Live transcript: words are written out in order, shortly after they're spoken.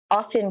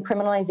often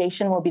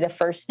criminalization will be the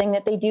first thing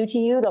that they do to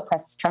you. They'll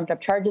press trumped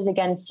up charges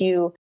against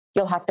you.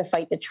 You'll have to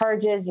fight the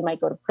charges. You might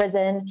go to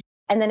prison.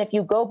 And then if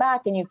you go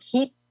back and you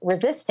keep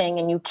resisting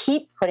and you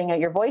keep putting out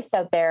your voice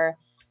out there,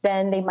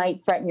 then they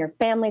might threaten your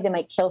family. They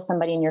might kill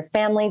somebody in your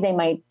family. They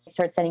might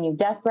start sending you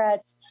death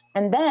threats.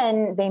 And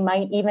then they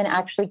might even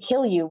actually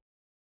kill you.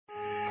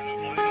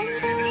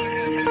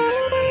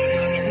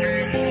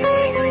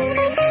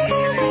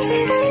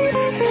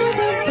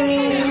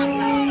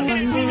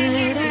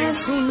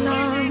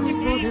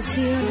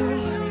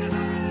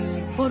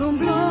 Por un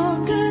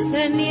bloque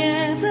de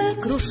nieve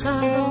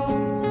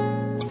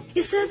cruzado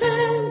y se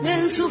ven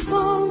en su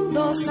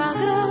fondo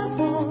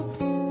sagrado.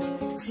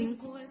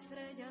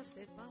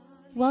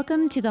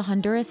 Welcome to the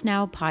Honduras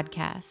Now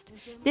podcast.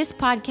 This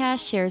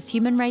podcast shares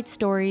human rights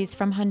stories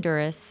from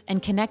Honduras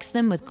and connects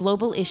them with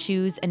global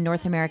issues and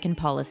North American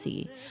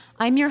policy.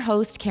 I'm your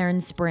host,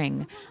 Karen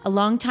Spring, a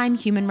longtime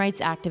human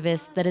rights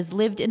activist that has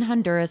lived in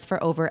Honduras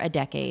for over a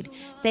decade.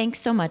 Thanks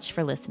so much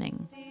for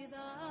listening.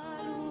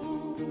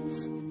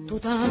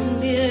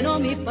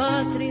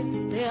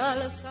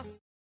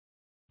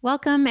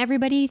 Welcome,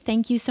 everybody.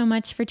 Thank you so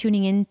much for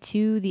tuning in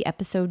to the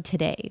episode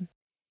today.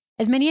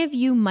 As many of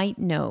you might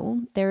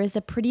know, there is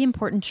a pretty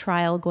important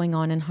trial going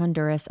on in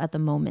Honduras at the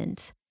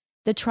moment.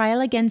 The trial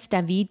against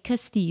David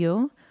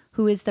Castillo,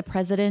 who is the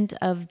president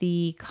of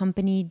the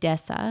company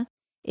DESA,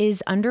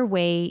 is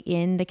underway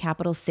in the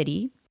capital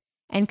city,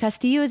 and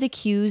Castillo is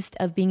accused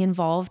of being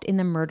involved in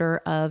the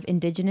murder of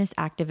indigenous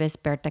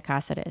activist Berta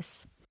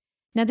Cáceres.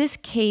 Now, this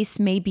case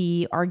may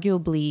be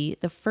arguably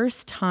the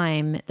first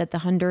time that the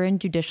Honduran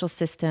judicial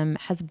system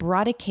has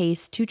brought a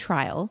case to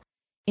trial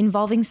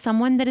involving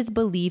someone that is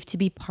believed to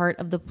be part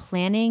of the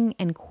planning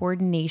and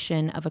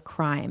coordination of a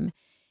crime,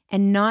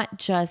 and not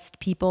just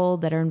people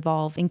that are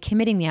involved in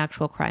committing the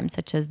actual crime,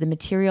 such as the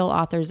material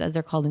authors, as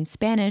they're called in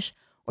Spanish,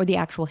 or the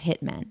actual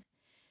hitmen.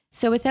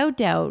 So without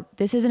doubt,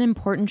 this is an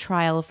important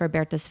trial for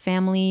Berta's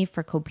family,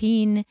 for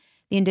COPIN,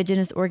 the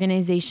indigenous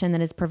organization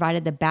that has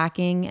provided the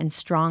backing and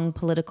strong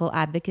political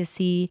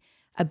advocacy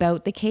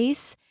about the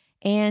case,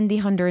 and the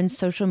Honduran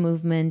social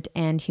movement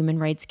and human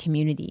rights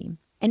community.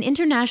 And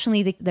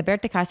internationally, the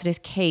Berta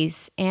Cáceres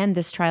case, and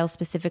this trial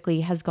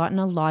specifically, has gotten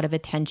a lot of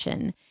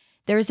attention.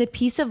 There is a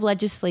piece of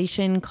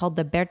legislation called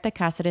the Berta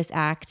Cáceres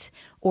Act,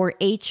 or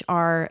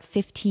H.R.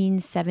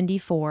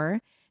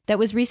 1574, that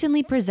was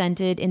recently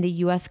presented in the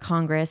U.S.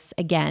 Congress,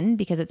 again,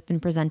 because it's been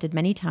presented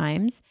many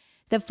times,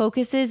 that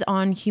focuses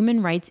on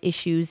human rights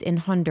issues in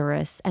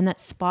Honduras and that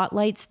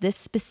spotlights this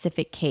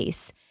specific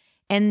case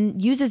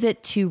and uses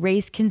it to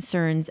raise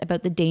concerns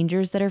about the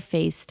dangers that are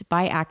faced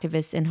by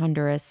activists in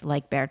Honduras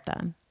like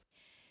Berta.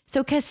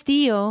 So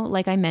Castillo,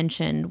 like I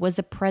mentioned, was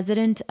the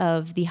president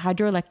of the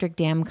hydroelectric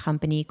dam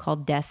company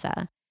called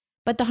DESA,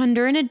 but the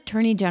Honduran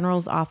Attorney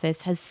General's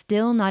office has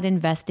still not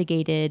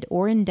investigated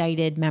or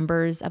indicted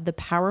members of the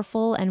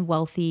powerful and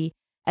wealthy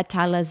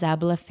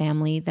Atala-Zabala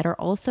family that are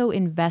also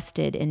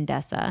invested in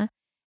DESA,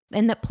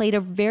 and that played a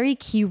very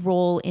key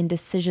role in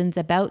decisions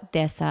about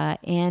DESA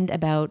and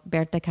about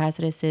Berta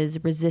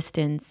Cáceres'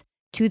 resistance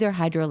to their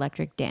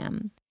hydroelectric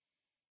dam.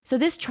 So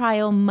this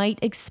trial might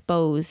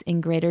expose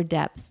in greater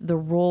depth the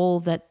role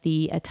that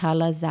the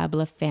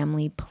Atala-Zabala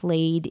family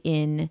played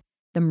in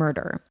the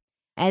murder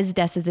as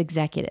DESA's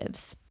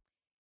executives.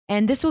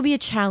 And this will be a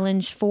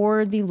challenge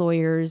for the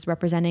lawyers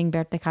representing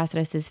Berta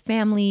Cáceres'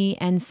 family,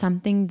 and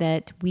something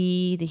that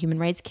we, the human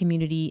rights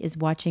community, is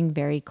watching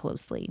very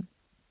closely.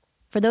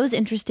 For those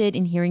interested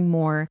in hearing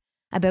more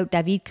about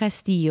David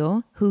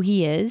Castillo, who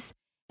he is,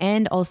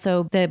 and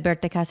also the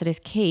Berta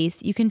Cáceres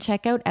case, you can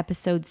check out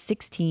episode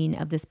 16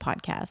 of this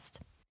podcast.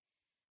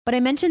 But I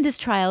mentioned this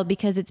trial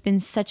because it's been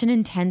such an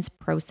intense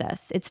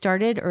process. It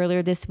started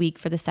earlier this week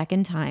for the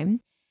second time,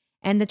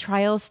 and the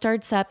trial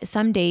starts up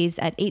some days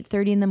at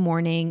 8:30 in the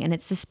morning, and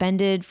it's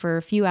suspended for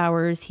a few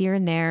hours here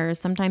and there,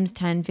 sometimes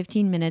 10,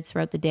 15 minutes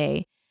throughout the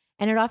day.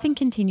 And it often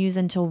continues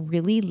until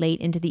really late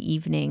into the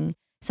evening,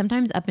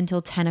 sometimes up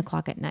until 10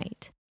 o'clock at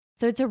night.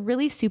 So it's a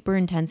really super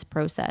intense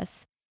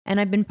process. And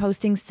I've been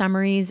posting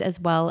summaries as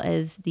well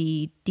as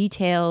the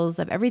details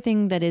of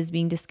everything that is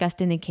being discussed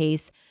in the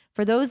case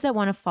for those that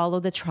want to follow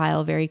the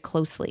trial very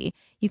closely.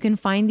 You can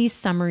find these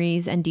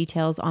summaries and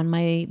details on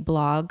my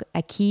blog,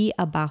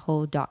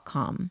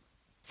 aquiabajo.com.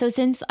 So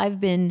since I've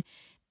been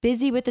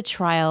busy with the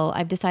trial,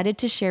 I've decided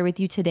to share with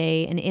you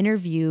today an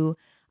interview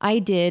I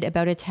did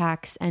about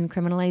attacks and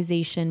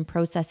criminalization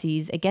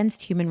processes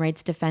against human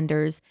rights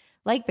defenders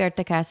like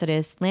Berta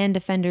Cáceres, land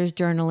defenders,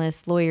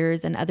 journalists,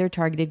 lawyers, and other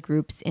targeted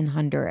groups in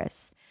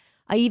Honduras.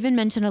 I even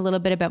mentioned a little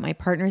bit about my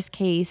partner's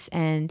case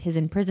and his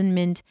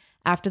imprisonment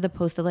after the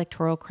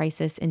post-electoral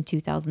crisis in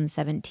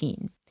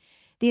 2017.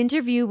 The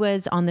interview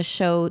was on the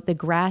show The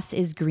Grass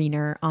is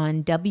Greener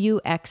on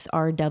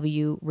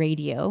WXRW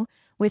Radio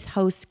with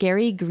hosts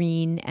Gary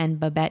Green and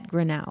Babette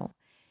Granau.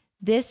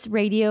 This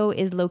radio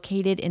is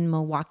located in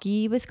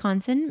Milwaukee,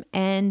 Wisconsin,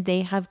 and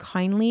they have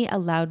kindly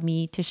allowed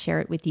me to share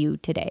it with you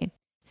today.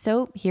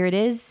 So here it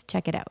is.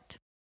 Check it out.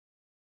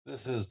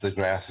 This is The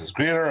Grass is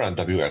Greener on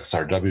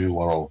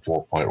WXRW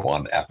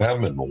 104.1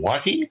 FM in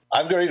Milwaukee.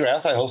 I'm Gary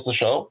Grass. I host the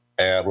show,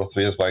 and with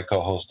me is my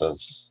co-host,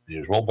 as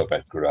usual,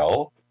 Babette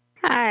Grudel.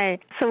 Hi.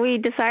 So we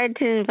decided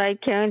to invite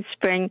Karen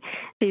Spring.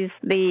 She's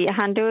the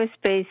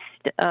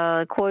Honduras-based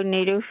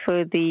coordinator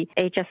for the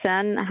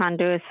HSN,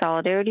 Honduras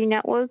Solidarity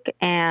Network,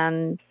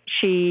 and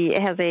she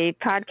has a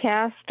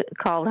podcast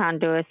called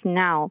Honduras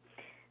Now.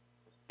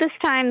 This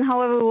time,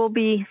 however, we'll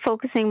be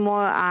focusing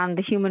more on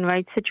the human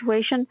rights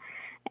situation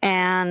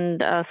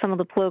and some of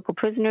the political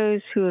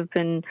prisoners who have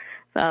been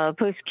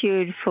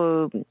persecuted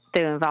for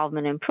their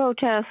involvement in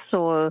protests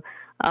or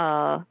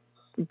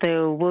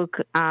their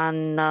work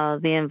on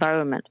the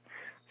environment.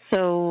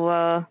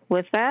 So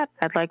with that,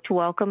 I'd like to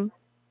welcome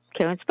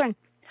Karen Spring.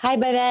 Hi,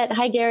 Babette.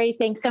 Hi, Gary.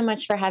 Thanks so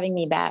much for having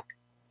me back.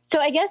 So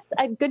I guess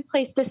a good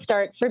place to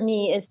start for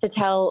me is to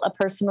tell a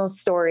personal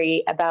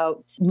story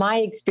about my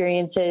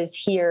experiences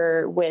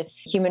here with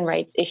human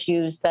rights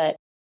issues that,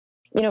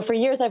 you know, for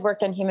years I've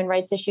worked on human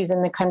rights issues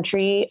in the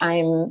country.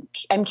 I'm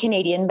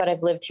Canadian, but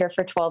I've lived here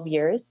for 12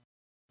 years.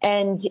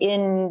 And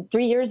 3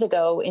 years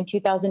ago, in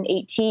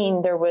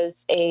 2018, there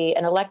was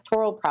an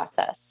electoral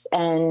process,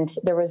 and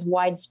there was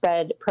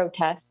widespread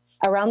protests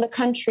around the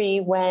country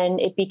when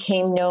it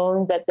became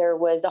known that there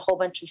was a whole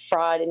bunch of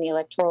fraud in the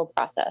electoral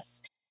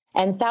process.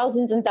 And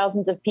thousands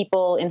of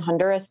people in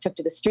Honduras took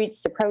to the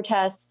streets to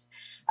protest.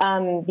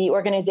 The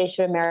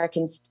Organization of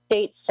American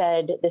States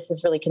said, this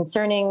is really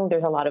concerning.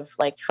 There's a lot of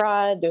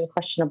fraud. There's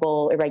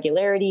questionable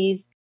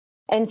irregularities.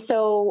 And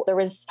so there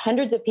was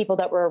hundreds of people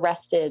that were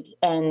arrested,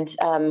 and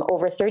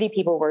over 30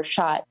 people were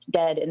shot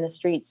dead in the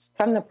streets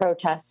from the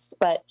protests.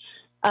 But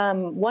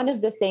one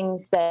of the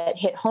things that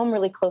hit home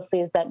really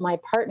closely is that my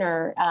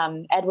partner,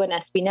 Edwin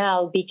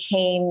Espinal,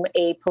 became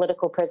a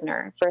political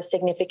prisoner for a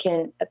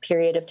significant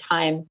period of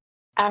time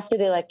after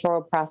the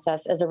electoral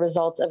process as a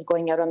result of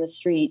going out on the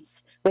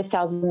streets with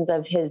thousands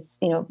of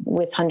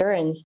with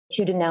Hondurans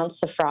to denounce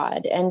the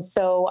fraud. And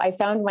so I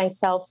found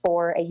myself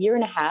for a year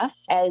and a half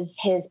as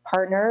his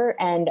partner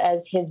and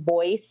as his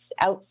voice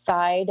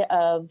outside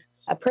of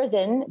a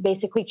prison,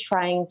 basically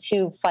trying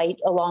to fight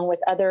along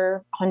with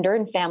other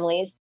Honduran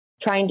families,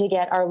 trying to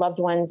get our loved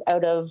ones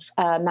out of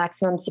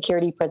maximum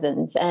security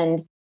prisons.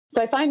 And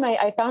so I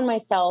found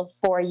myself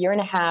for a year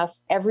and a half,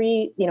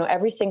 every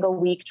single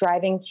week,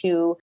 driving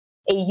to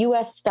a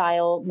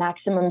U.S.-style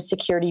maximum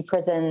security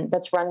prison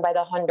that's run by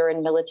the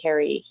Honduran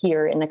military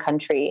here in the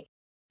country.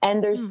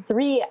 And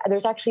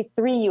there's actually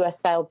three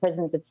U.S.-style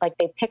prisons. It's like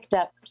they picked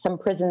up some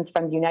prisons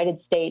from the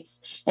United States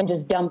and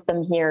just dumped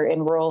them here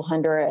in rural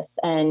Honduras.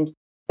 And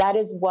that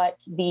is where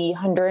the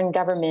Honduran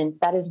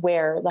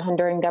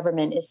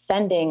government is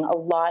sending a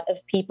lot of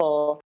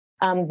people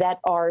that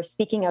are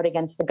speaking out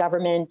against the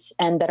government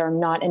and that are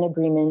not in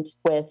agreement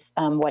with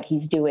what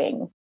he's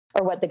doing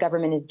or what the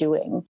government is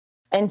doing.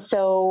 And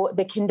so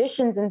the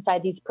conditions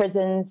inside these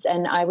prisons,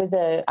 and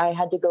I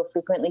had to go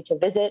frequently to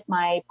visit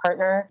my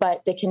partner,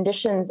 but the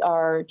conditions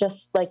are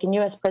just like in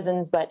U.S.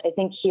 prisons, but I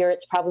think here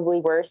it's probably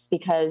worse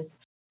because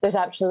there's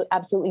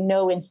absolutely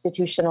no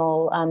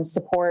institutional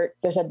support.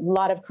 There's a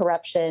lot of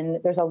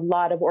corruption. There's a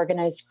lot of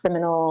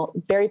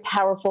very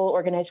powerful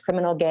organized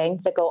criminal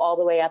gangs that go all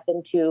the way up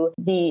into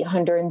the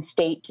Honduran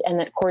state and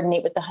that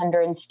coordinate with the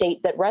Honduran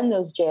state that run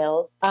those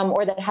jails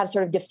or that have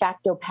sort of de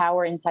facto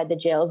power inside the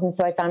jails. And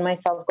so I found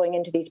myself going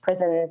into these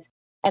prisons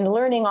and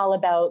learning all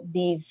about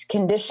these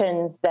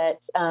conditions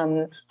that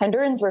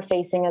Hondurans were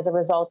facing as a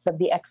result of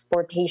the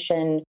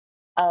exportation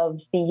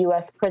of the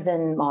U.S.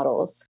 prison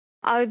models.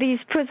 Are these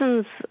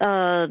prisons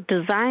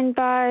designed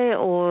by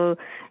or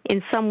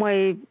in some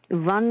way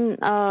run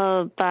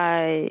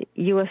by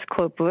U.S.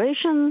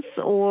 corporations,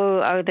 or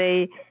are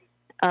they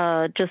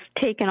just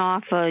taken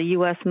off a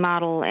U.S.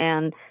 model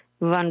and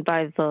run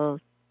by the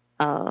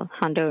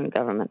Honduran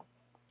government?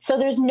 So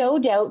there's no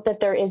doubt that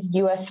there is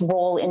U.S.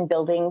 role in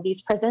building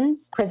these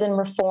prisons. Prison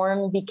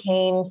reform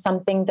became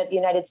something that the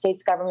United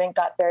States government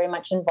got very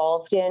much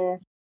involved in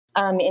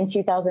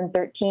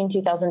 2013,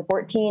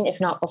 2014, if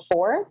not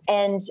before.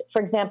 And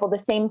for example, the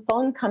same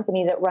phone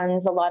company that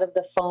runs a lot of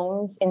the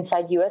phones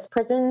inside U.S.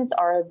 prisons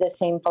are the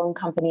same phone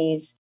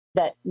companies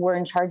that were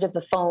in charge of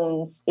the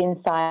phones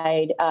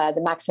inside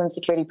the maximum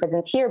security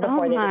prisons here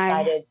before they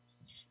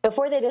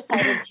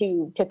decided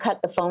to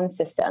cut the phone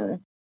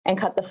system and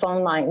cut the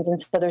phone lines. And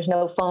so there's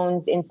no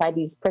phones inside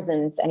these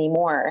prisons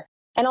anymore.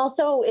 And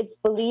also it's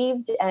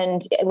believed,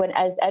 and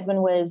as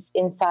Edwin was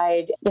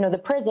inside,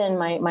 the prison,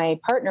 my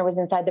partner was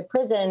inside the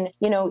prison,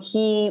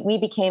 we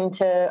became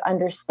to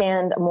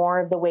understand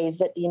more of the ways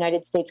that the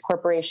United States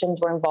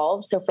corporations were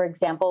involved. So for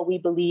example, we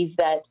believe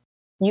that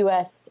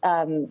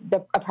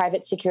a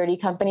private security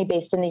company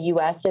based in the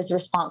US is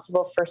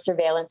responsible for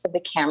surveillance of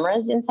the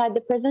cameras inside the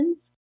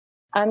prisons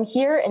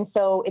here. And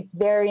so it's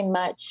very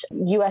much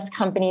US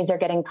companies are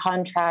getting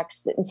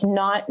contracts. It's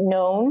not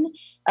known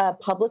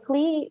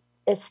publicly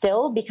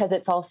still, because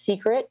it's all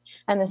secret.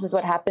 And this is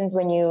what happens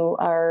when you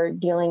are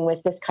dealing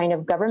with this kind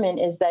of government,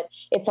 is that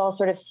it's all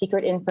sort of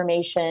secret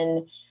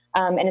information.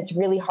 And it's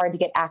really hard to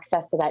get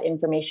access to that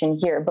information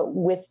here. But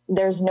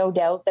there's no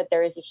doubt that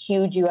there is a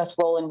huge U.S.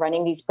 role in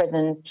running these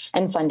prisons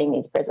and funding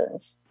these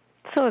prisons.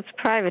 So it's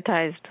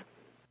privatized.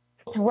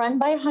 It's run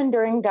by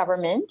Honduran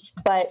government,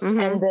 but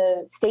and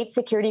the state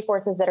security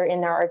forces that are in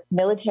there are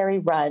military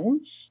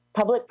run,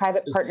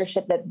 public-private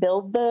partnership that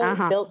built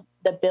the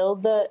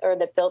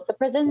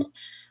prisons.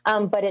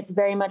 But it's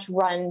very much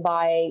run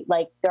by,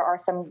 like, there are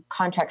some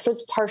contracts. So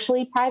it's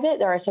partially private.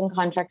 There are some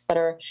contracts that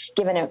are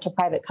given out to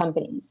private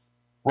companies.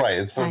 Right.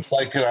 It's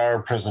like in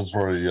our prisons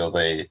where,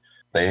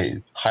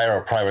 they hire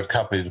a private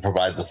company to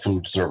provide the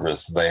food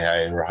service. They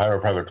hire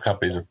a private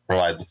company to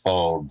provide the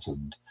phones,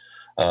 and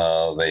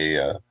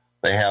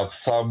they have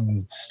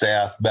some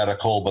staff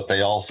medical, but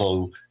they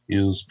also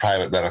use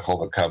private medical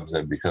that comes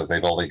in because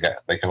they only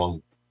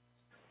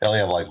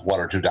have like 1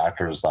 or 2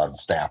 doctors on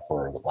staff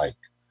for like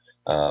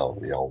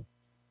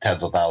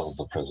tens of thousands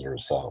of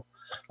prisoners. So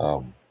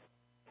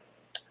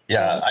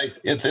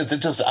it's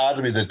just odd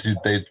to me that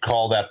they'd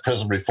call that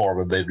prison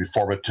reform and they'd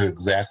reform it to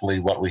exactly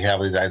what we have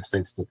in the United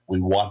States that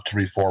we want to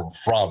reform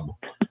from.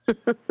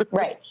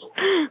 Right.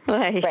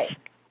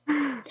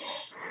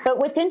 But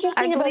what's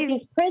interesting about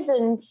these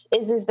prisons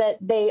is that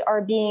they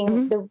are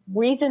being, the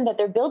reason that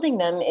they're building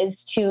them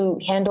is to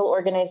handle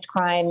organized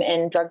crime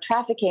and drug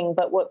trafficking.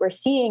 But what we're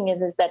seeing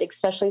is that,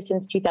 especially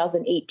since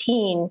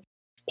 2018,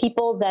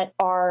 people that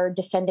are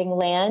defending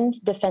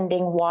land,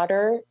 defending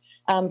water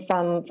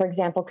from, for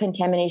example,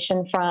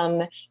 contamination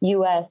from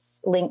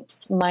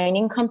U.S.-linked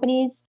mining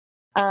companies,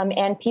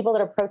 and people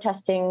that are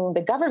protesting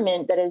the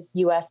government that is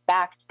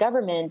U.S.-backed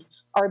government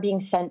are being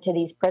sent to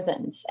these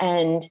prisons.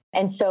 And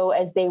so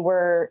as they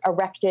were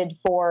erected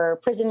for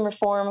prison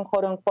reform,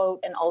 quote unquote,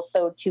 and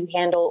also to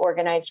handle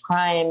organized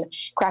crime,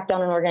 crack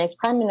down on organized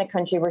crime in the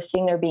country, we're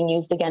seeing they're being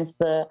used against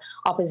the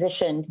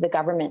opposition to the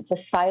government to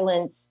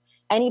silence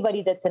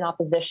anybody that's in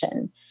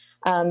opposition.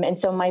 And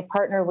so my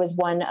partner was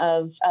one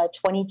of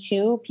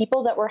 22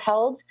 people that were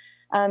held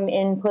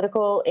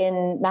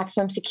in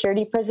maximum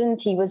security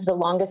prisons. He was the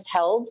longest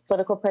held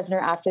political prisoner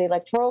after the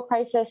electoral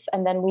crisis.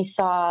 And then we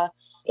saw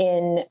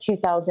in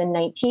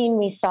 2019,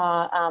 we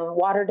saw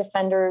water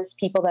defenders,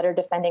 people that are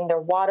defending their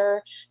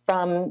water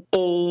from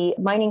a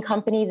mining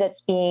company that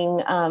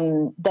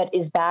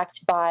is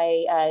backed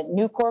by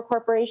Nucor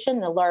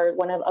Corporation,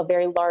 a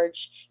very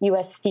large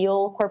U.S.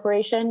 steel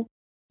corporation.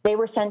 They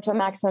were sent to a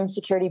maximum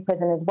security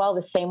prison as well,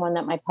 the same one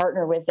that my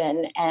partner was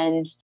in.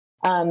 And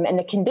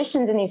the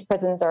conditions in these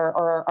prisons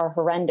are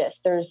horrendous.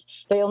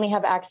 They only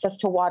have access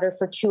to water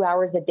for 2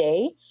 hours a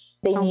day.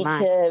 They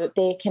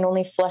can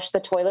only flush the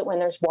toilet when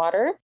there's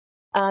water.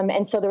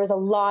 And so there was a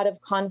lot of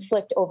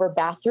conflict over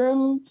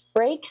bathroom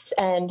breaks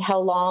and how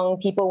long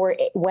people were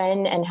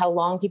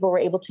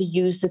able to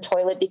use the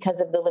toilet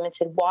because of the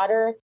limited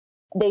water.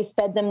 They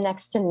fed them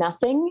next to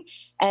nothing,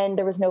 and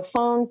there was no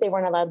phones. They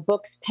weren't allowed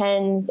books,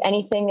 pens,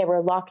 anything. They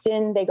were locked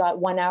in. They got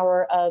 1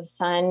 hour of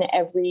sun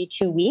every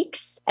 2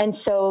 weeks. And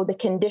so the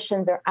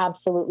conditions are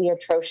absolutely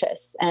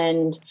atrocious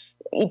and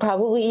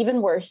probably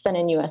even worse than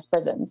in U.S.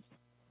 prisons.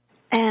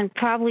 And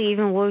probably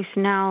even worse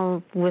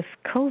now with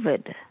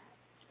COVID.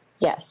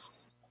 Yes,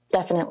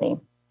 definitely.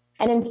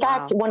 And in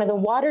fact, one of the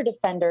water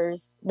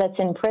defenders that's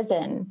in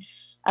prison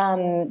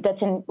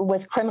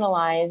was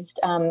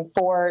criminalized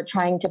for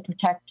trying to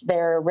protect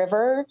their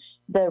river,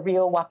 the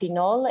Rio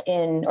Huapinol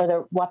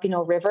the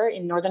Huapinol River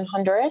in northern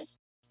Honduras.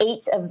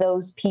 8 of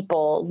those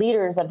people,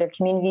 leaders of their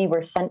community,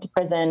 were sent to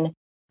prison,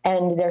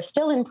 and they're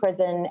still in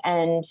prison.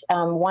 And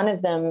one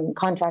of them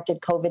contracted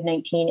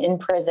COVID-19 in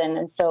prison.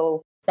 And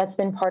so that's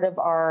been part of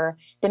our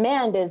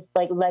demand, is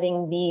like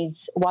letting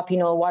these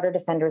Huapinol water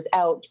defenders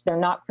out. They're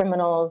not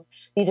criminals.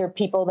 These are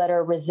people that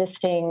are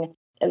resisting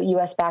a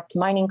U.S.-backed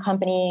mining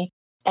company,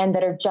 and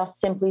that are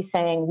just simply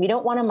saying, we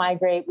don't want to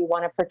migrate. We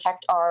want to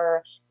protect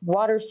our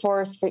water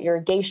source for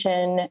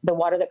irrigation, the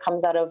water that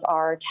comes out of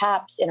our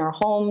taps in our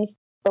homes,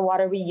 the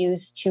water we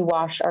use to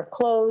wash our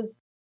clothes.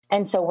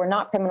 And so we're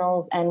not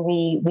criminals, and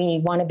we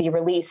want to be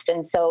released.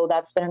 And so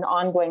that's been an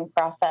ongoing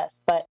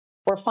process. But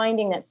we're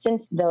finding that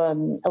since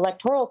the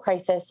electoral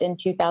crisis in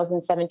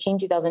 2017,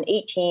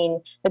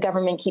 2018, the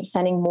government keeps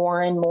sending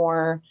more and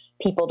more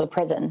people to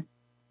prison.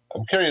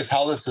 I'm curious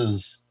how this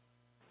is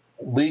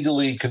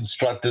legally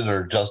constructed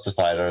or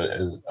justified,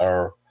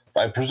 or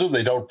I presume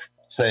they don't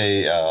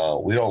say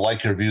we don't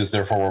like your views,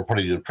 therefore we're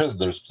putting you in prison.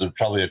 There's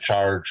probably a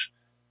charge.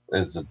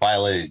 It's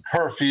violating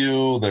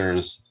curfew.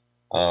 There's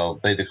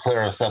they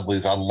declare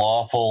assemblies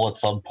unlawful at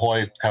some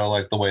point, kind of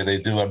like the way they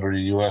do under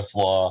U.S.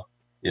 law.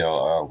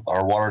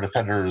 Our water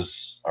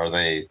defenders,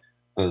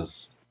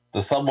 does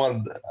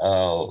someone,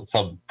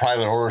 some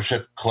private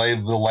ownership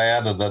claim the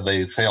land, and then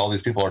they say all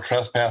these people are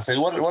trespassing?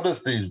 What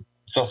is the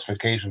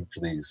justification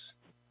for these?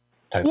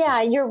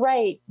 Yeah, you're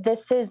right.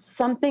 This is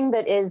something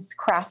that is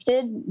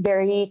crafted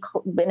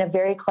in a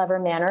very clever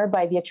manner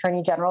by the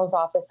Attorney General's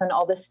office and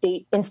all the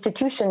state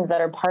institutions that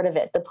are part of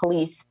it, the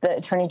police, the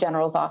Attorney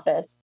General's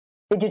office,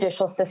 the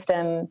judicial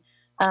system,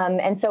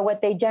 And so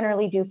what they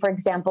generally do, for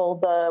example,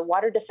 the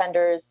water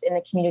defenders in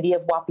the community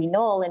of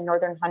Huapinol in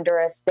northern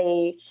Honduras,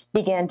 they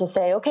began to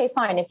say, okay,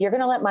 fine, if you're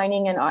going to let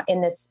mining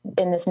in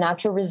this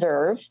natural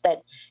reserve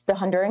that the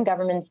Honduran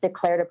government's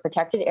declared a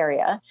protected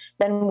area,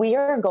 then we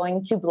are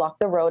going to block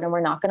the road and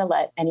we're not going to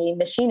let any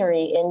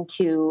machinery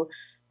into,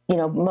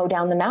 mow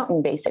down the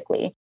mountain,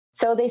 basically.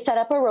 So they set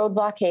up a road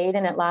blockade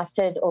and it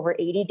lasted over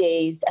 80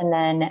 days. And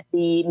then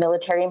the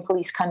military and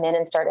police come in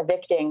and start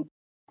evicting.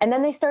 And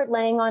then they start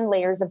laying on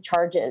layers of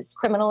charges: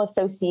 criminal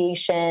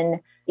association,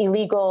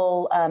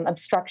 illegal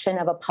obstruction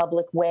of a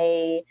public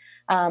way,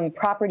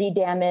 property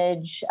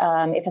damage,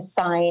 if a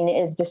sign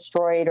is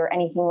destroyed or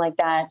anything like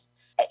that,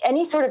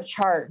 any sort of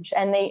charge.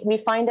 And we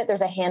find that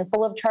there's a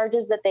handful of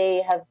charges that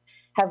they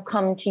have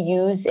come to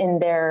use in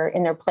their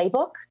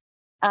playbook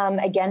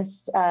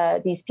against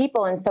these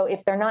people. And so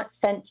if they're not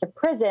sent to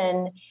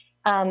prison,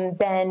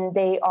 then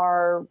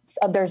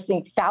there's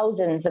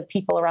thousands of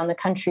people around the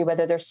country,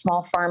 whether they're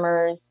small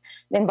farmers,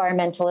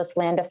 environmentalists,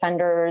 land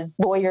defenders,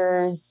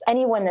 lawyers,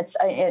 anyone that's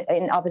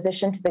in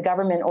opposition to the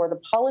government or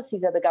the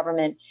policies of the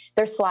government,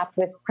 they're slapped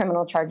with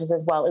criminal charges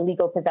as well.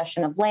 Illegal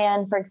possession of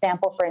land, for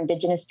example, for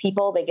Indigenous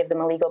people, they give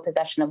them illegal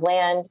possession of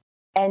land.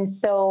 And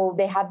so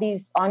they have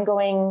these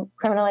ongoing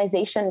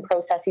criminalization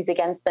processes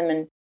against them.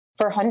 And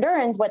for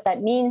Hondurans, what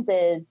that means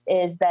is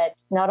that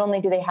not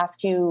only do they have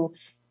to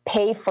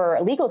pay for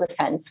a legal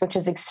defense, which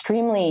is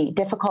extremely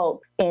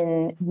difficult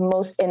in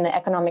the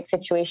economic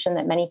situation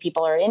that many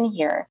people are in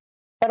here,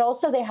 but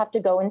also they have to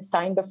go and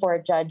sign before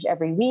a judge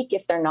every week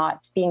if they're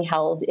not being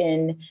held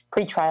in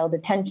pretrial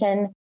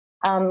detention.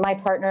 My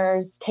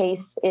partner's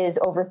case is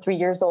over 3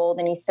 years old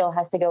and he still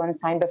has to go and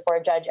sign before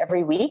a judge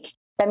every week.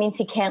 That means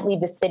he can't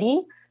leave the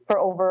city for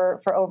over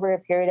a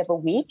period of a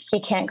week.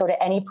 He can't go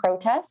to any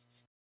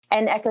protests.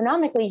 And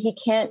economically,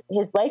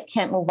 his life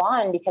can't move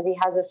on because he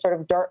has this sort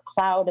of dark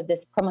cloud of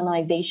this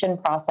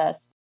criminalization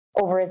process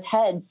over his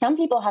head. Some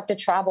people have to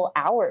travel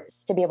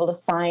hours to be able to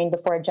sign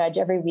before a judge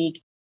every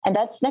week. And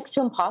that's next to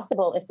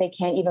impossible if they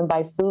can't even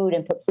buy food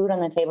and put food on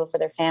the table for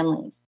their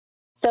families.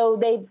 So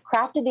they've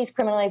crafted these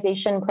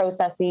criminalization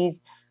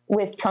processes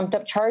with trumped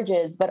up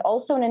charges, but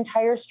also an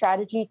entire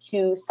strategy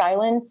to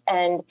silence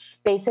and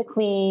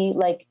basically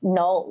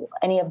null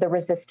any of the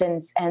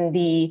resistance and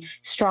the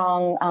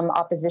strong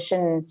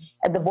opposition,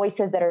 the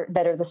voices that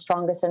are the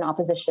strongest in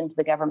opposition to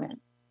the government.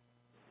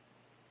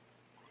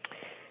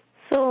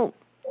 So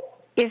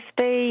if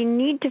they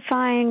need to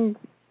find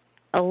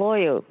a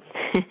lawyer,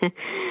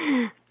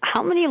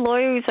 how many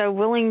lawyers are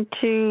willing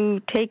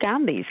to take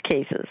on these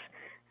cases?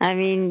 I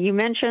mean, you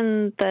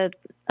mentioned that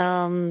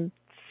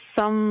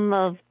some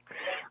of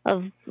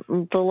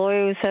the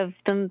lawyers have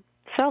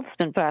themselves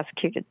been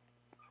prosecuted.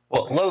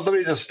 Well, let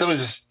me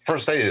just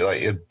first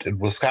say, in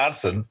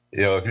Wisconsin,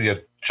 if you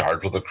get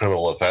charged with a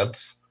criminal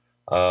offense,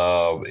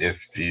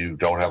 if you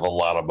don't have a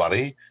lot of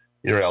money,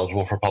 you're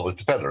eligible for public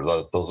defender.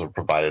 Those are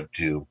provided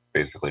to you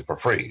basically for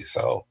free.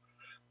 So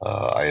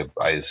I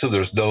assume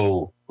there's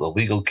no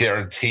legal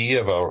guarantee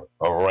of a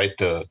right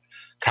to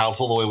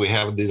counsel the way we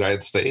have in the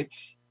United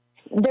States.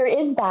 There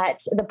is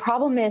that. The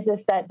problem is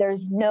that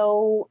there's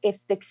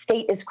if the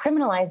state is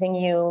criminalizing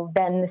you,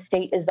 then the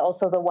state is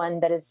also the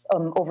one that is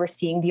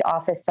overseeing the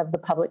office of the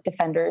public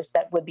defenders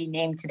that would be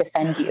named to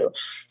defend you.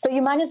 So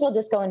you might as well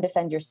just go and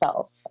defend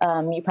yourself.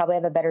 You probably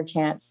have a better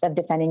chance of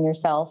defending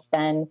yourself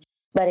than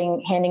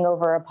handing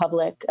over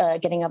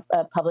getting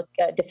a public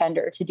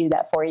defender to do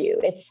that for you.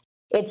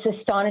 It's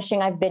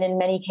astonishing. I've been in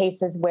many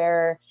cases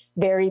where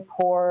very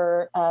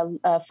poor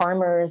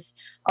farmers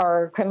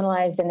are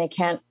criminalized and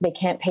they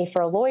can't pay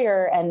for a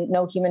lawyer, and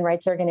no human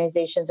rights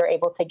organizations are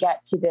able to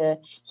get to the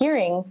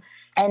hearing.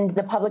 And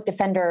the public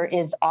defender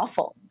is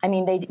awful. I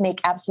mean, they make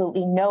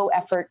absolutely no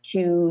effort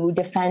to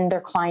defend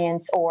their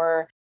clients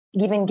or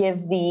even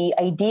give the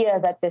idea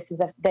that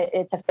that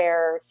it's a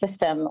fair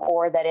system,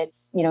 or that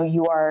it's,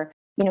 you are,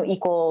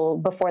 equal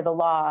before the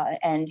law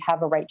and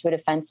have a right to a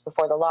defense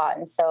before the law.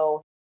 And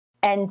so,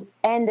 and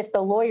if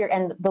the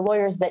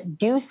lawyers that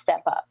do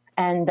step up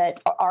and that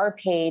are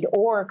paid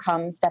or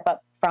step up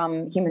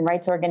from human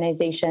rights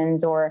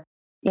organizations or,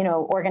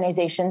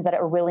 organizations that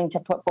are willing to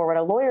put forward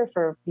a lawyer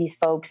for these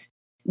folks,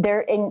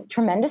 they're in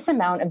tremendous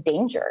amount of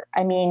danger.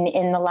 I mean,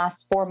 in the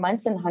last 4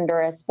 months in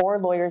Honduras, 4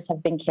 lawyers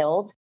have been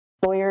killed.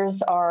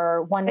 Lawyers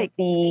are one of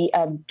the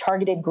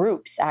targeted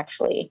groups,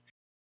 actually.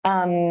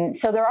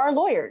 So there are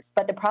lawyers,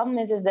 but the problem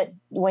is that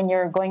when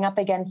you're going up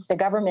against a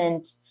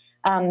government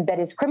that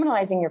is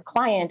criminalizing your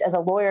client, as a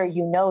lawyer,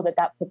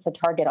 that puts a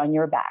target on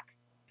your back.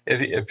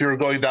 If you're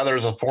going down there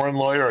as a foreign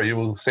lawyer, are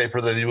you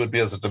safer than you would be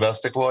as a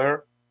domestic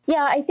lawyer?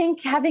 Yeah, I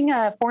think having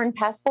a foreign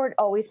passport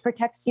always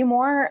protects you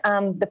more.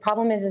 The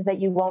problem is that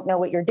you won't know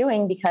what you're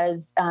doing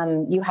because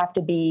you have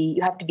to be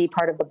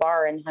part of the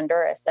bar in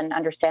Honduras and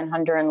understand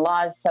Honduran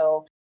laws.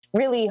 So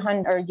really,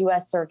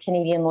 U.S. or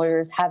Canadian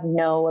lawyers have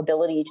no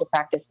ability to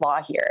practice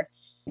law here.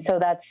 So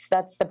that's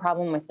the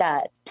problem with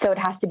that. So it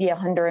has to be a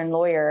Honduran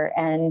lawyer.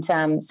 And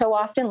so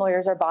often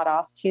lawyers are bought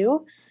off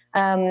too.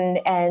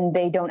 And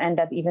they don't end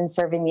up even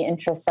serving the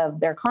interests of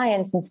their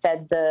clients.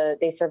 Instead,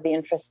 they serve the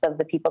interests of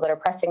the people that are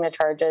pressing the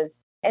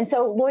charges. And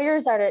so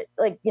lawyers are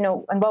and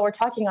while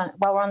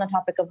we're on the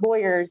topic of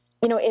lawyers,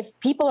 if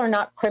people are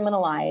not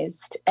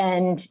criminalized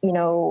and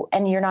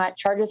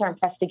charges aren't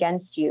pressed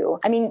against you,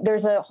 I mean,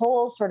 there's a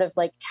whole sort of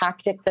like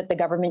tactic that the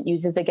government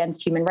uses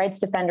against human rights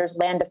defenders,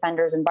 land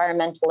defenders,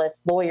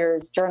 environmentalists,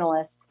 lawyers,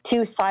 journalists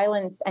to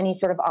silence any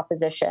sort of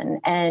opposition.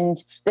 And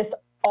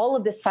all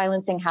of this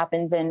silencing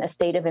happens in a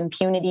state of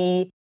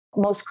impunity.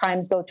 Most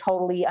crimes go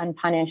totally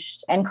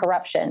unpunished, and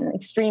corruption,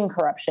 extreme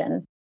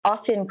corruption.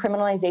 Often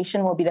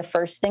criminalization will be the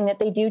first thing that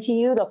they do to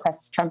you. They'll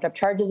press trumped up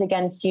charges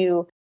against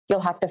you. You'll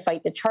have to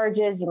fight the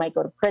charges. You might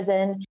go to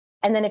prison.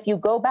 And then if you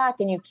go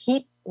back and you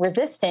keep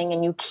resisting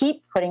and you keep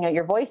putting out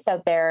your voice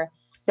out there,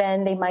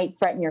 then they might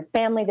threaten your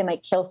family. They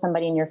might kill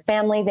somebody in your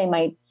family. They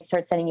might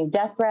start sending you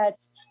death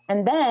threats.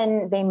 And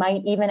then they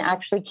might even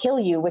actually kill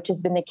you, which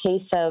has been the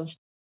case of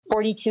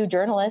 42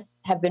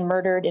 journalists have been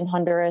murdered in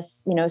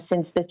Honduras,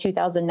 since the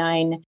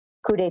 2009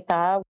 coup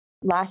d'etat.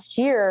 Last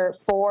year,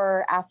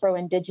 4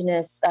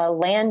 Afro-Indigenous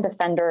land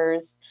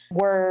defenders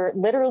were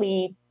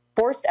literally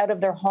forced out of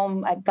their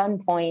home at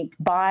gunpoint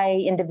by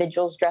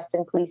individuals dressed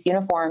in police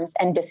uniforms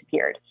and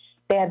disappeared.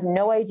 They have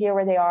no idea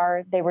where they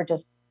are. They were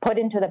just put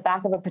into the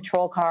back of a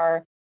patrol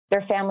car.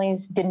 Their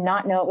families did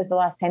not know it was the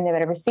last time they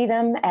would ever see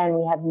them, and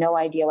we have no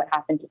idea what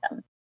happened to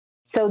them.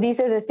 So these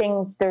are the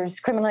things. There's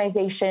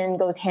criminalization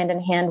goes hand in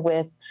hand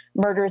with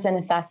murders and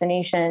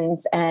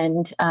assassinations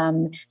and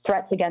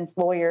threats against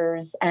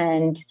lawyers,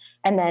 and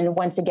then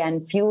once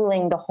again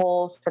fueling the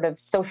whole sort of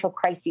social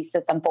crisis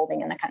that's unfolding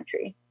in the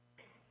country.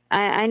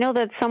 I know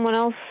that someone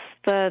else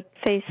that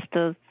faced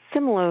a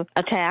similar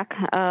attack,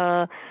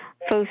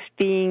 first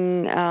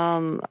being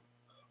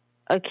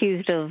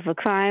accused of a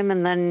crime,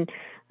 and then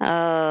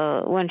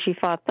when she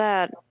fought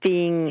that,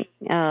 being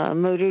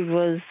murdered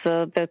was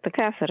Berta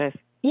Cáceres.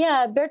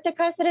 Yeah, Berta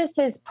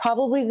Cáceres is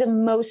probably the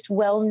most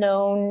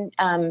well-known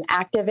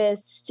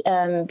activist.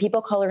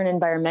 People call her an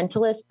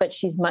environmentalist, but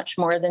she's much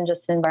more than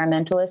just an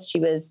environmentalist. She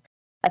was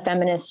a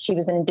feminist. She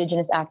was an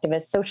Indigenous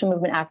activist, social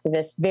movement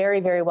activist, very,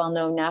 very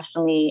well-known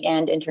nationally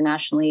and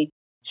internationally.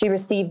 She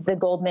received the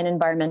Goldman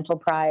Environmental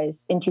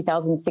Prize in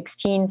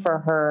 2016 for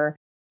her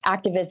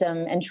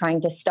activism and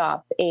trying to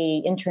stop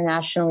a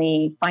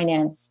internationally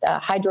financed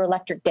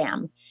hydroelectric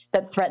dam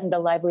that threatened the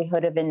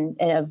livelihood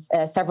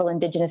of several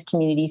Indigenous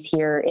communities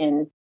here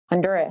in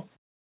Honduras.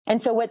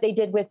 And so what they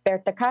did with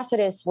Berta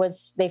Cáceres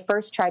was they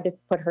first tried to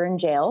put her in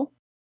jail.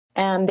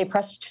 They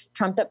pressed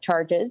trumped up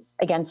charges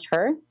against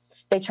her.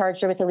 They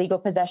charged her with illegal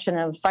possession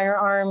of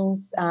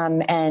firearms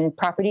and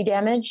property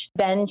damage.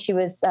 Then she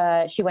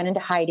went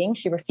into hiding.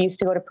 She refused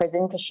to go to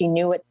prison because she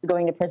knew what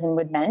going to prison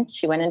would mean.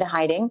 She went into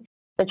hiding.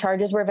 The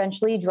charges were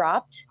eventually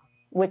dropped,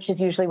 which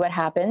is usually what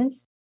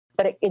happens.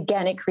 But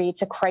it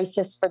creates a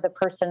crisis for the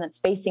person that's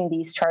facing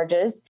these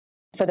charges,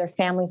 for their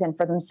families and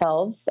for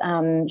themselves.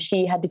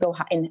 She had to go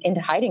into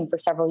hiding for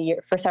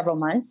several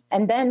months.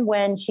 And then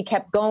when she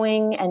kept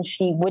going and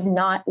she would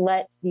not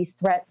let these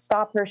threats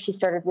stop her, she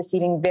started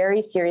receiving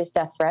very serious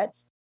death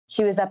threats.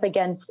 She was up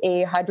against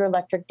a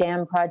hydroelectric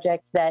dam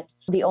project that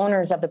the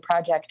owners of the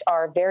project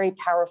are a very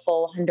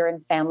powerful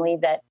Honduran family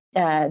that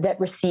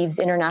receives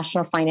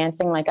international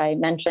financing, like I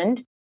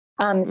mentioned.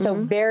 So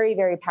very,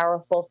 very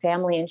powerful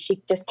family. And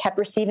she just kept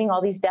receiving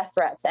all these death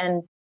threats.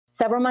 And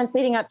several months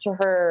leading up to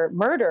her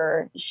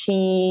murder,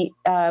 she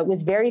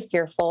was very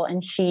fearful,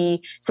 and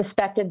she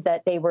suspected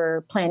that they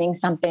were planning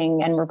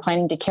something and were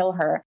planning to kill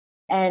her.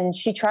 And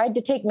she tried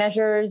to take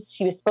measures.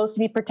 She was supposed to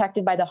be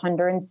protected by the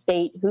Honduran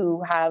state,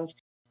 who have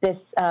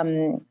this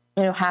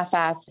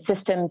half-assed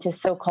system to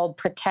so-called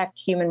protect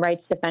human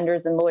rights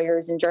defenders and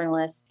lawyers and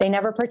journalists. They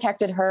never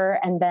protected her.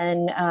 And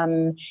then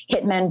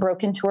hitmen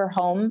broke into her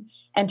home,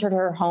 entered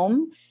her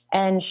home,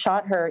 and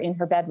shot her in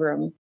her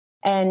bedroom.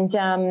 And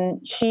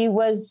she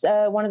was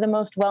one of the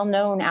most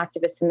well-known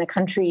activists in the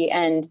country.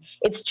 And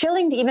it's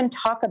chilling to even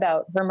talk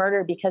about her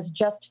murder because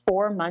just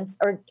 4 months,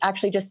 or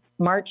actually just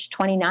March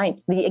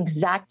 29th, the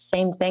exact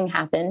same thing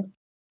happened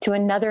to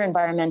another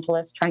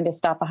environmentalist trying to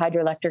stop a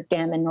hydroelectric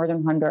dam in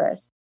northern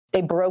Honduras.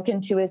 They broke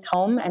into his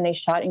home and they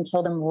shot and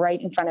killed him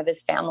right in front of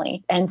his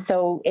family. And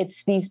so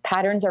these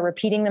patterns are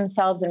repeating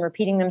themselves and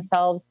repeating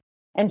themselves.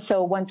 And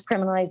so once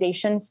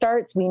criminalization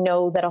starts, we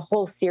know that a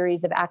whole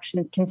series of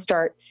actions can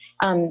start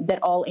that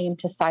all aim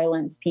to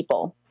silence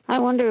people. I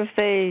wonder if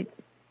they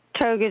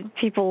target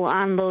people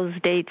on those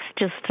dates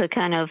just to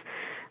kind of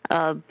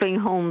bring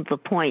home the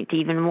point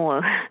even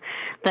more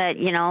that,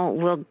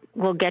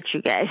 we'll get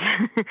you guys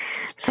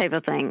type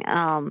of thing.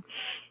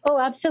 Oh,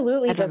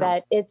 absolutely,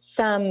 Babette. It's,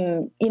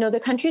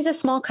 the country's a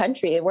small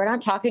country. We're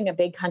not talking a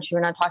big country.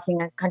 We're not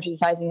talking a country the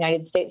size of the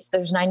United States.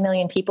 There's 9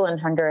 million people in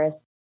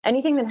Honduras.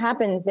 Anything that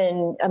happens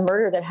in a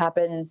murder that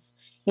happens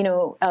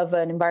of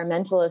an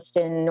environmentalist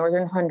in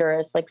northern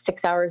Honduras, like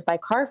 6 hours by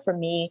car from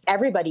me,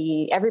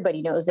 everybody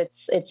knows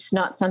it's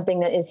not something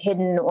that is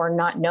hidden or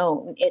not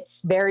known.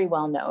 It's very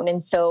well known.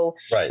 And so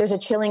there's a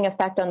chilling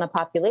effect on the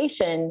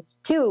population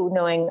too,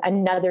 knowing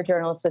another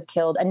journalist was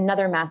killed,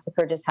 another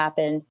massacre just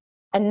happened,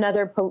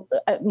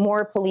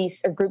 more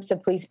police or groups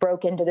of police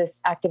broke into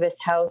this activist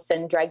house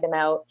and dragged them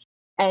out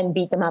and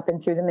beat them up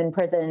and threw them in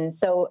prison.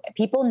 So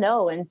people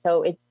know. And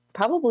so it's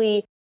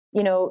probably,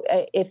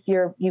 if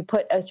you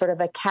put a sort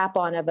of a cap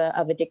on of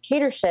a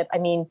dictatorship, I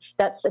mean,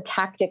 that's a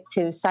tactic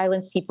to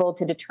silence people,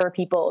 to deter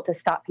people, to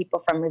stop people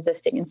from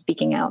resisting and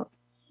speaking out.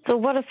 So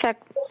what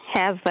effect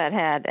has that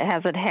had?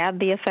 Has it had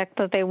the effect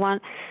that they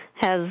want?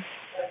 Has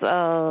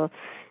a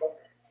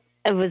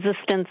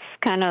resistance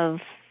kind of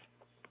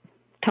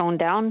toned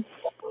down?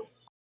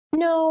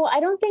 No, I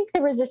don't think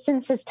the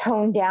resistance has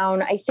toned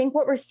down. I think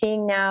what we're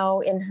seeing now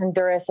in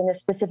Honduras in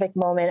this specific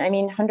moment, I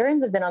mean,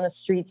 Hondurans have been on the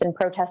streets and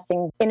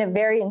protesting in a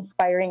very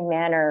inspiring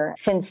manner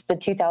since the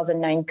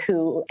 2009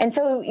 coup. And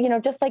so,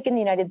 just like in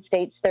the United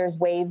States, there's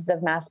waves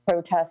of mass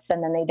protests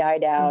and then they die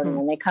down and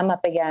then they come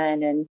up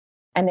again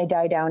and they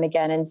die down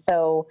again. And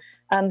so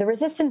the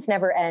resistance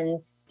never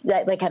ends,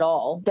 like at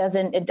all.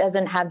 It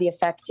doesn't have the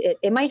effect.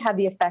 It might have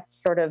the effect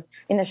sort of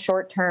in the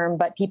short term,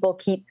 but people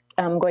keep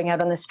going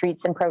out on the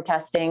streets and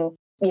protesting.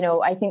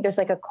 I think there's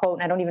like a quote,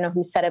 and I don't even know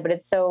who said it, but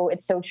it's so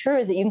true,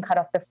 is that you can cut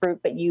off the fruit,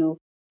 but you're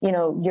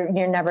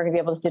never going to be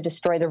able to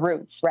destroy the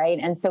roots, right?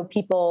 And so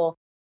people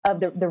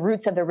of the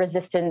roots of the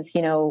resistance,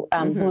 bloom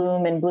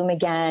and bloom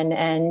again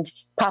and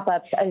pop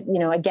up,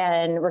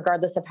 again,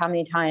 regardless of how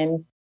many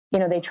times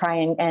they try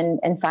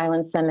and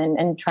silence them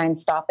and try and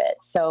stop it.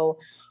 So,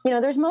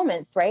 there's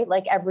moments, right?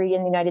 Like in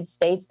the United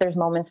States, there's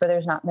moments where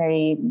there's not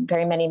very,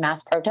 very many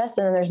mass protests.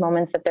 And then there's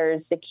moments that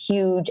there's a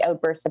huge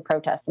outburst of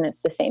protests. And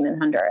it's the same in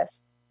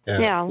Honduras.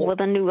 Yeah, with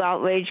a new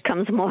outrage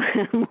comes more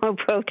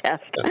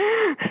protest.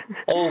 Yeah.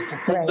 Well,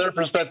 from their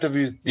perspective,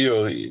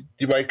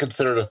 you might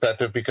consider it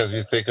effective because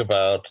you think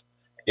about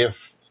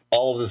if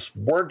all of this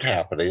weren't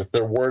happening, if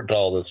there weren't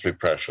all this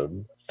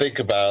repression, think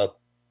about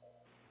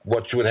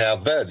what you would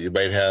have then. You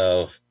may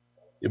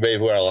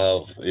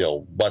well have,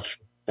 much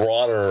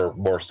broader,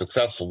 more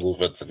successful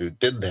movements if you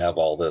didn't have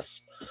all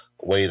this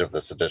weight of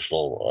this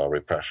additional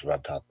repression on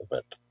top of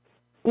it.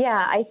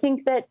 Yeah, I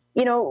think that,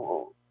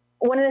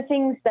 one of the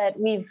things that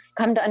we've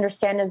come to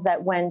understand is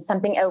that when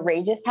something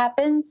outrageous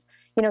happens,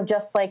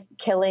 just like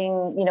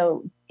killing,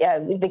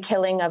 the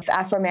killing of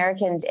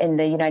Afro-Americans in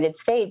the United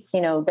States,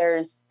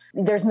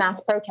 there's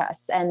mass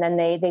protests and then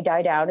they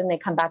die out and they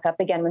come back up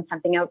again when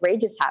something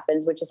outrageous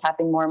happens, which is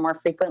happening more and more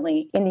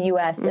frequently in the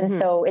US. And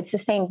so it's the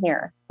same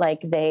here.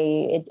 Like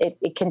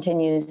it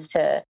continues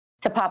to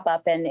pop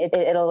up and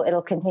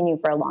it'll continue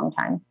for a long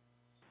time.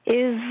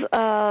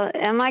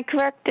 Am I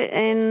correct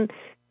in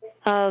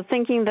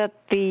thinking that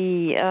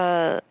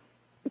the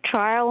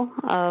trial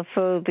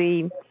for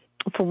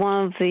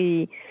one of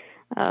the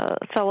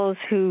fellows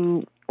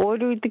who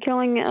ordered the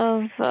killing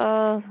of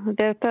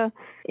Berta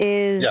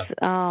is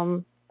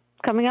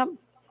coming up?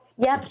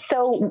 Yep.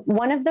 So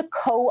one of the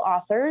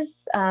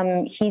co-authors,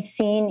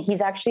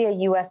 he's actually a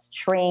U.S.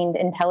 trained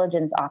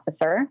intelligence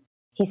officer.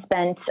 He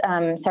spent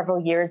several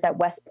years at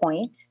West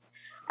Point.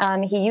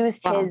 He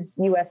used his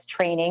U.S.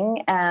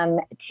 training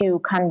to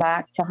come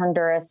back to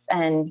Honduras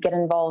and get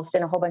involved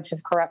in a whole bunch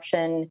of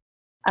corruption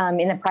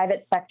in the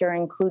private sector,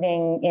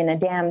 including in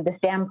this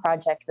dam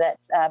project that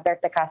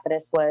Berta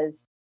Cáceres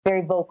was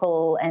very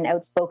vocal and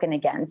outspoken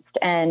against.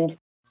 And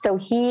so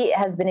he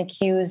has been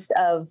accused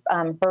of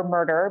her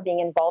murder, being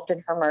involved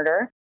in her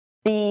murder.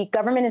 The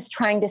government is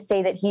trying to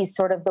say that he's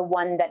sort of the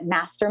one that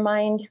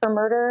masterminded her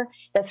murder,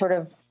 that sort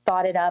of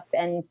thought it up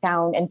and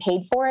found and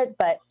paid for it.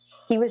 But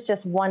he was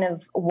just one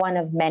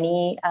of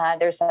many.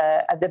 There's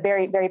the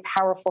very, very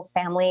powerful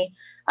family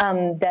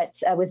that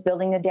was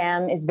building the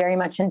dam is very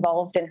much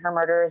involved in her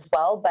murder as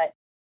well. But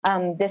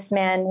this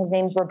man, his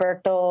name's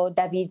Roberto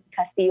David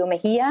Castillo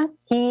Mejia.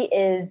 He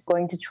is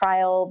going to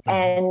trial,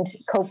 and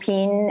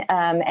COPIN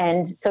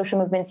and social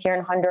movements here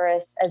in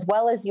Honduras, as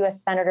well as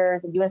U.S.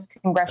 senators and U.S.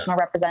 congressional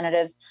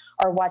representatives,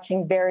 are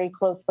watching very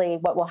closely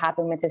what will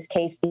happen with this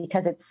case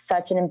because it's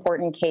such an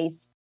important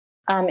case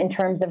in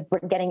terms of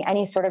getting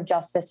any sort of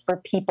justice for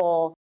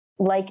people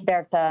like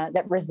Berta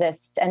that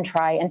resist and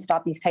try and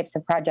stop these types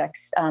of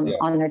projects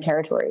on their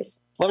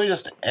territories. Let me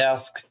just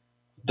ask,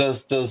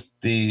 does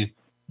the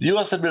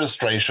U.S.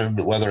 administration,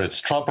 whether it's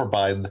Trump or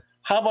Biden,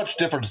 how much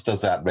difference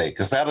does that make?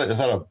 Is that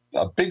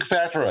a big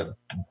factor, a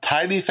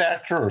tiny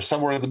factor, or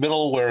somewhere in the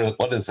middle?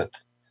 What is it?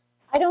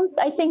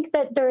 I think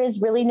that there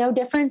is really no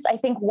difference. I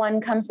think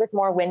one comes with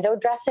more window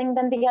dressing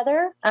than the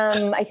other.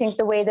 I think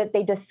the way that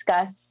they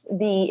discuss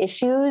the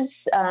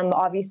issues,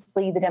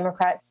 obviously the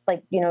Democrats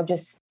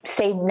just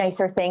say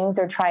nicer things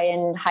or try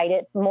and hide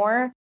it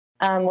more.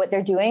 What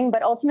they're doing.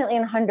 But ultimately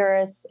in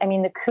Honduras,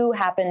 the coup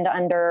happened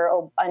under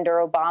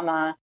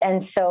Obama.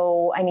 And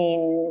so,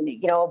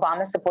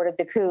 Obama supported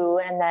the coup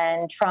and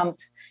then Trump,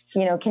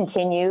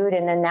 continued.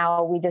 And then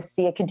now we just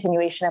see a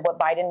continuation of what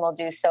Biden will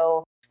do.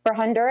 So For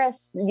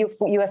Honduras,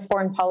 U.S.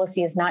 foreign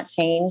policy has not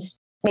changed.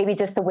 Maybe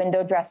just the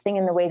window dressing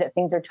and the way that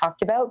things are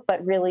talked about,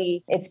 but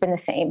really it's been the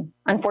same,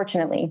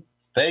 unfortunately.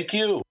 Thank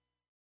you.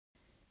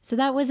 So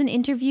that was an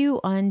interview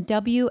on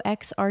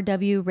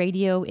WXRW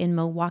Radio in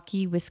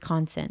Milwaukee,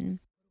 Wisconsin.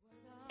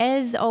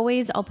 As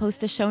always, I'll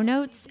post the show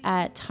notes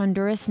at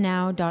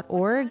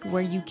hondurasnow.org,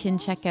 where you can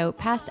check out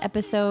past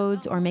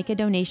episodes or make a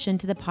donation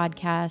to the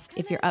podcast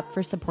if you're up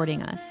for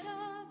supporting us.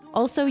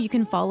 Also, you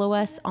can follow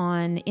us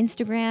on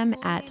Instagram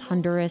at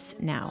Honduras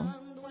Now.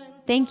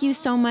 Thank you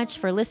so much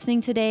for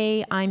listening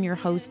today. I'm your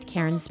host,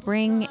 Karen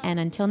Spring, and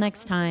until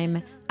next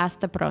time,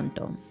 hasta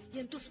pronto.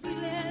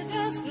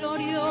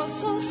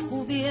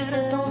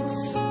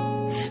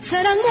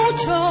 Serán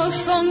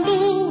muchos,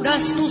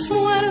 Honduras, tus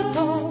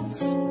muertos,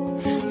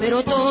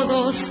 pero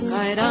todos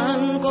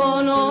caerán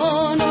con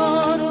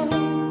honor.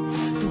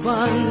 Tu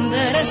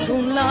bandera es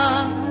un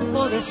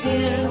lago de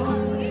cielo,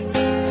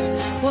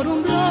 por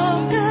un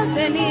bloque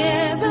de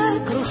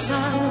nieve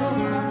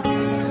cruzado,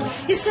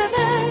 y se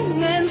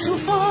ven en su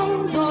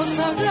fondo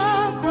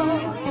sagrado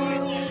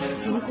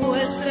 5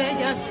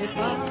 estrellas de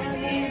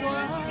pálido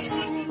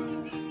azul.